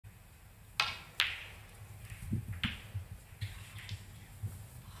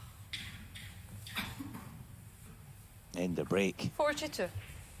find a break. 42.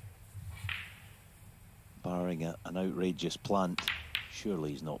 Barring an outrageous plant.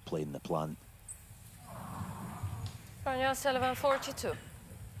 Surely he's not playing the plant. Ronnie O'Sullivan, 42.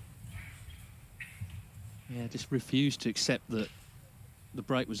 Yeah, just refused to accept that the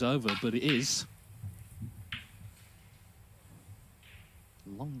break was over, but it is.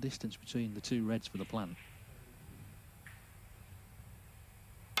 Long distance between the two reds for the plant.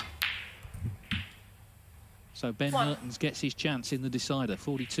 So Ben Mertens gets his chance in the decider,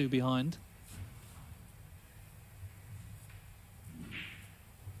 42 behind.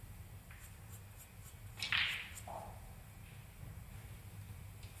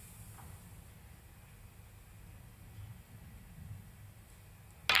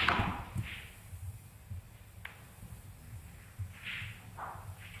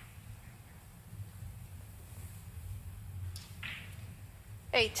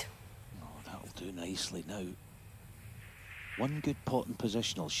 Eight. Oh, that'll do nicely now. One good pot and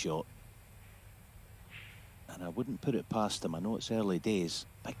positional shot. And I wouldn't put it past him. I know it's early days.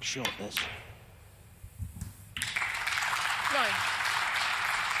 Big shot, this. 9.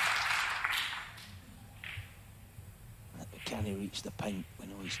 Can he reach the pink? We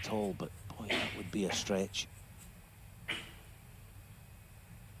know he's tall, but boy, that would be a stretch.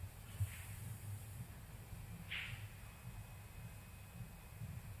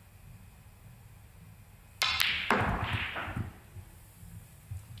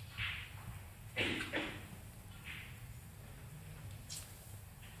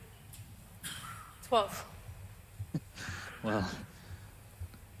 Well,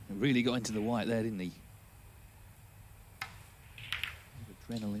 really got into the white there, didn't he?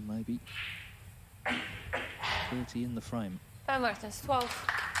 Adrenaline, maybe. 30 in the frame. Ben Mertens, 12.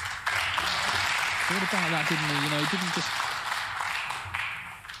 Thought about that, didn't he? You know, he didn't just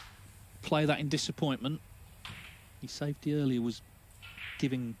play that in disappointment. His safety earlier was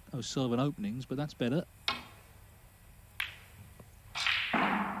giving O'Sullivan openings, but that's better.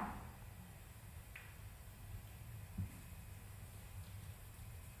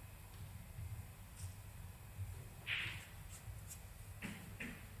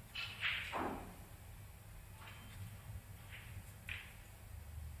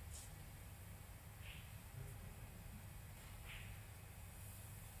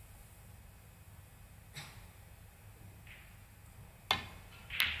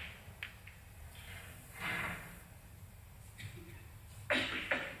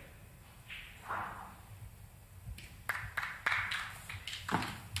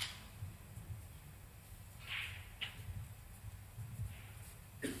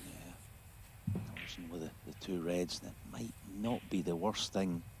 With the two reds, that might not be the worst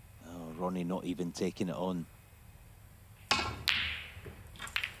thing. Oh, Ronnie not even taking it on.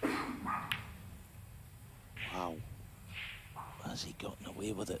 Wow. Has he gotten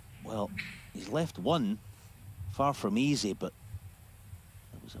away with it? Well, he's left one. Far from easy, but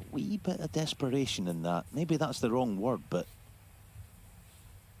there was a wee bit of desperation in that. Maybe that's the wrong word, but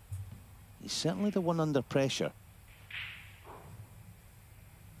he's certainly the one under pressure.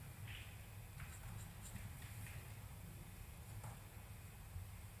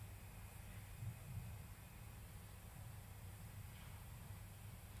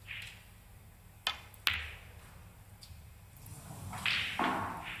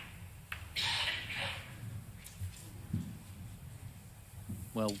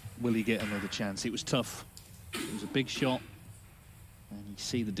 Well, will he get another chance? It was tough. It was a big shot. And you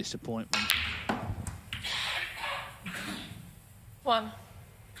see the disappointment. 1.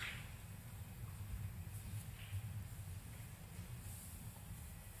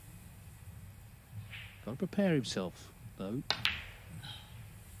 Got to prepare himself, though, in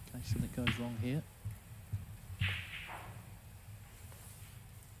case something goes wrong here.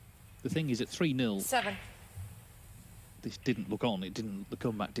 The thing is, at 3-0... 7. This didn't look on. It didn't. The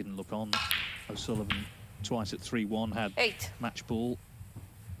comeback didn't look on. O'Sullivan twice at 3-1 had 8. Match ball.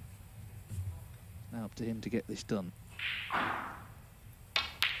 Now up to him to get this done.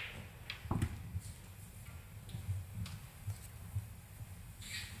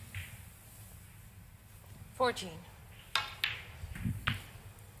 14.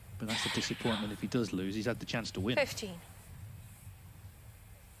 But that's a disappointment if he does lose. He's had the chance to win. 15.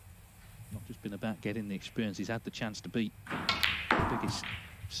 Not just been about getting the experience. He's had the chance to beat the biggest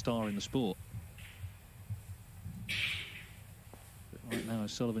star in the sport. But right now,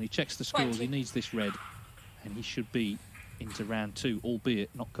 O'Sullivan, he checks the scores. 20. He needs this red, and he should be into round 2, albeit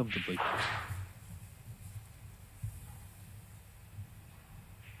not comfortably.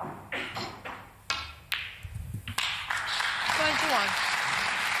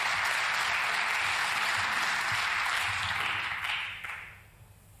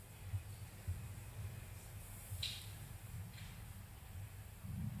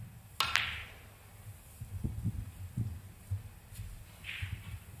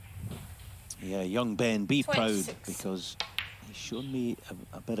 Yeah, young Ben, be 26. proud, because he's shown me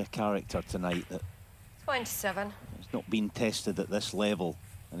a bit of character tonight that 27. has not been tested at this level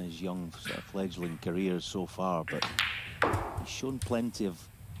in his young sort of fledgling careers so far, but he's shown plenty of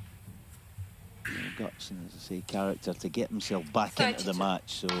guts and, as I say, character to get himself back 32. into the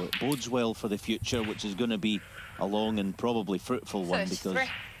match. So it bodes well for the future, which is going to be a long and probably fruitful one, 33. because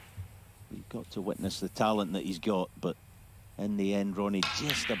we've got to witness the talent that he's got, but in the end, Ronnie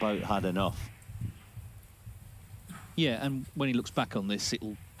just about had enough. Yeah, and when he looks back on this,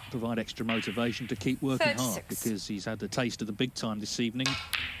 it'll provide extra motivation to keep working 36. hard, because he's had a taste of the big time this evening.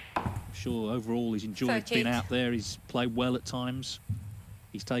 I'm sure overall he's enjoyed 38. being out there. He's played well at times.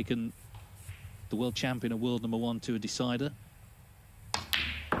 He's taken the world champion and world #1 to a decider.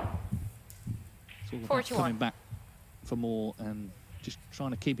 It's all about 41. coming back for more and just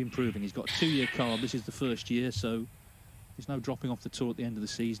trying to keep improving. He's got a 2-year card. This is the first year, so there's no dropping off the tour at the end of the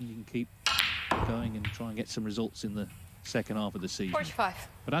season. You can keep going and try and get some results in the second half of the season. 45.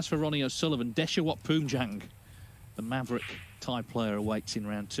 But as for Ronnie O'Sullivan, Deshawat Poomjang, the Maverick Thai player, awaits in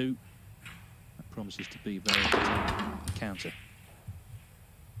round 2. That promises to be a very entertaining encounter.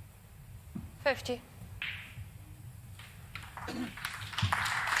 50.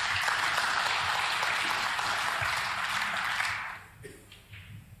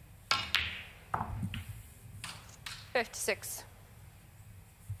 $56.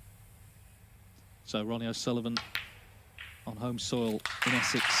 So Ronnie O'Sullivan on home soil in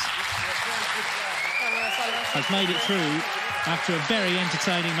Essex has made it through after a very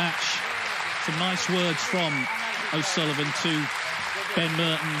entertaining match. Some nice words from O'Sullivan to Ben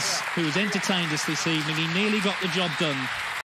Mertens, who has entertained us this evening. He nearly got the job done